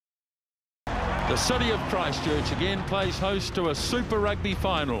The city of Christchurch again plays host to a Super Rugby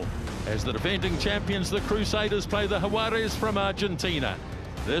final as the defending champions, the Crusaders, play the Jaguares from Argentina.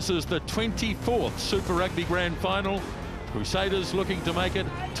 This is the 24th Super Rugby Grand Final. Crusaders looking to make it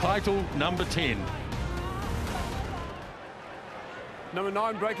title number 10. Number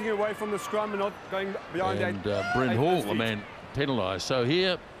 9 breaking away from the scrum and not going behind that. And Bryn Hall, the man penalised. So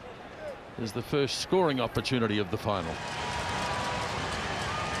here is the first scoring opportunity of the final.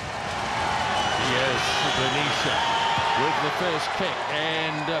 Yes, Benicia with the first kick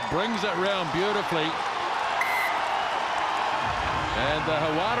and brings it round beautifully. And the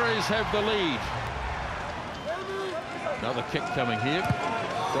Jaguares have the lead. Another kick coming here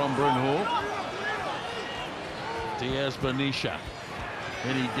from Bryn Hall. Diaz Benicia.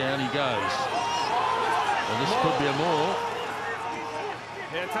 And down he goes. Well, this could be a maul.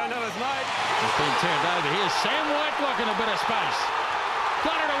 Yeah, turnovers, mate. It's been turned over. Here's Sam Whitelock in a bit of space.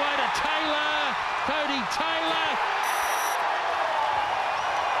 Got it away to Taylor. Cody Taylor.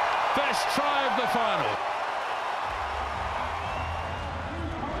 First try of the final.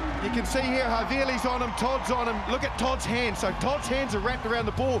 You can see here Havili's on him, Todd's on him. Look at Todd's hands. So Todd's hands are wrapped around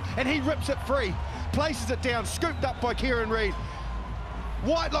the ball and he rips it free. Places it down, scooped up by Kieran Reid.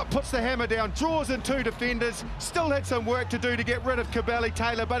 Whitelock puts the hammer down, draws in 2 defenders. Still had some work to do to get rid of Cabelli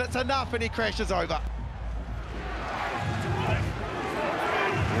Taylor, but it's enough and he crashes over.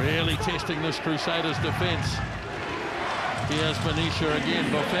 Really testing this Crusaders defence. Here's Benicia again,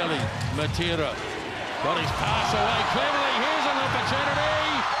 Boffelli, Matera. Got his pass away cleverly. Here's an opportunity.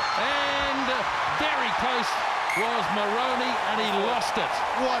 And very close was Maroney, and he lost it.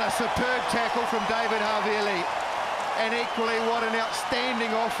 What a superb tackle from David Havili. And equally, what an outstanding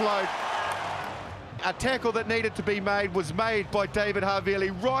offload. A tackle that needed to be made was made by David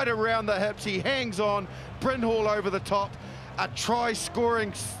Havili right around the hips. He hangs on, Bryn Hall over the top. A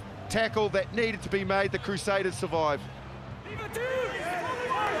try-scoring tackle that needed to be made. The Crusaders survive.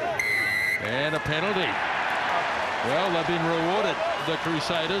 And a penalty. Well, they've been rewarded, the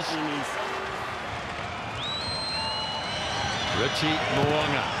Crusaders. Richie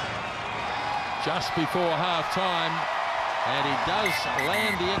Mo'unga just before half-time, and he does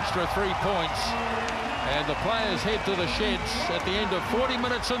land the extra 3 points. And the players head to the sheds at the end of 40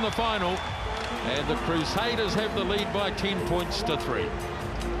 minutes in the final, and the Crusaders have the lead by 10 points to 3.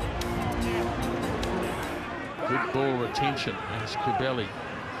 Good ball retention as Cabelli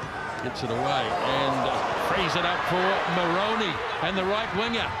gets it away and frees it up for Maroney, and the right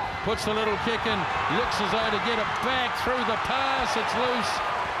winger puts the little kick in, looks as though to get it back through the pass. It's loose,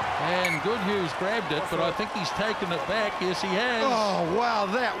 and Goodhue's grabbed it, but I think he's taken it back. Yes, he has. Oh, wow,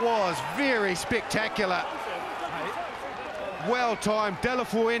 that was very spectacular. Well timed, De La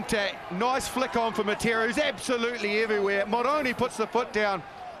Fuente, nice flick on for Matera, who's absolutely everywhere. Moroni puts the foot down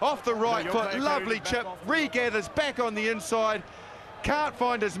off the right foot, lovely chip, regathers back on the inside, can't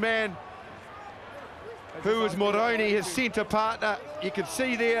find his man, who is Moroni, his centre partner. You can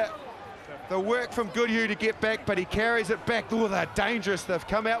see there the work from Goodhue to get back, but he carries it back. Oh, they're dangerous. They've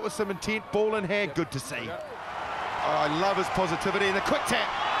come out with some intent, ball in hand, good to see. Oh, I love his positivity and the quick tap.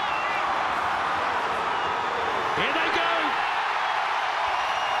 Here they go.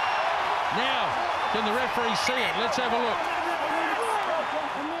 Now, can the referee see it? Let's have a look.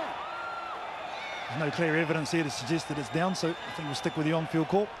 There's no clear evidence here to suggest that it's down, so I think we'll stick with the on-field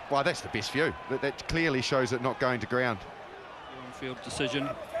call. Well, that's the best view. That clearly shows it not going to ground. On-field decision.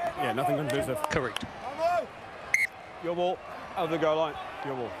 Yeah, nothing conclusive. Correct. Your ball, over the goal line.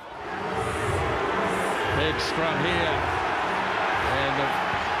 Your ball. Big scrum here. And the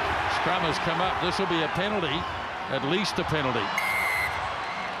scrum has come up. This will be a penalty, at least a penalty.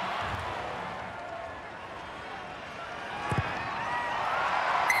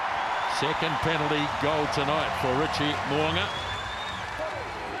 Second penalty goal tonight for Richie Mo'unga.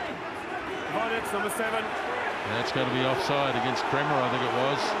 Number 7. And that's going to be offside against Kremer, I think it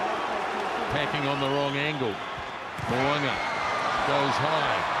was. Packing on the wrong angle. Mo'unga goes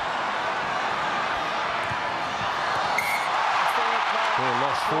high. Ball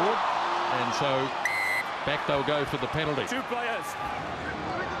lost forward, and so back they'll go for the penalty. 2 players.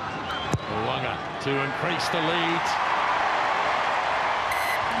 Mo'unga to increase the lead.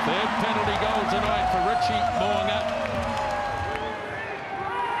 Third penalty goal tonight for Richie Mo'unga.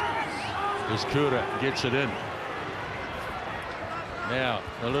 As Kura gets it in. Now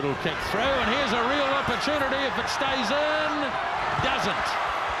a little kick through, and here's a real opportunity if it stays in. Doesn't.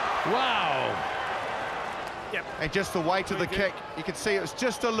 Wow. Yep. And just the weight of the kick, you can see it was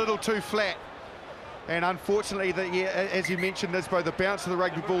just a little too flat. And unfortunately, as you mentioned, Nisbo, the bounce of the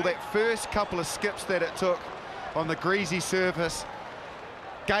rugby ball, that first couple of skips that it took on the greasy surface,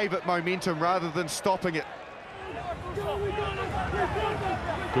 gave it momentum rather than stopping it.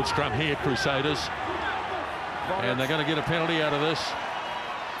 Good scrum here, Crusaders. And they're going to get a penalty out of this.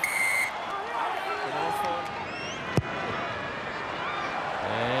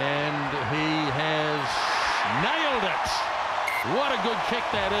 And he has nailed it. What a good kick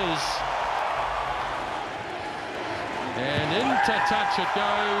that is. And into touch it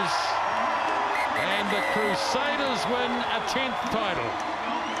goes. And the Crusaders win a 10th title.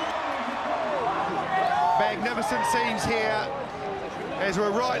 Magnificent scenes here as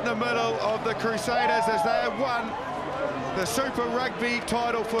we're right in the middle of the Crusaders as they have won the Super Rugby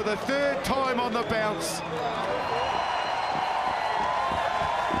title for the 3rd time on the bounce.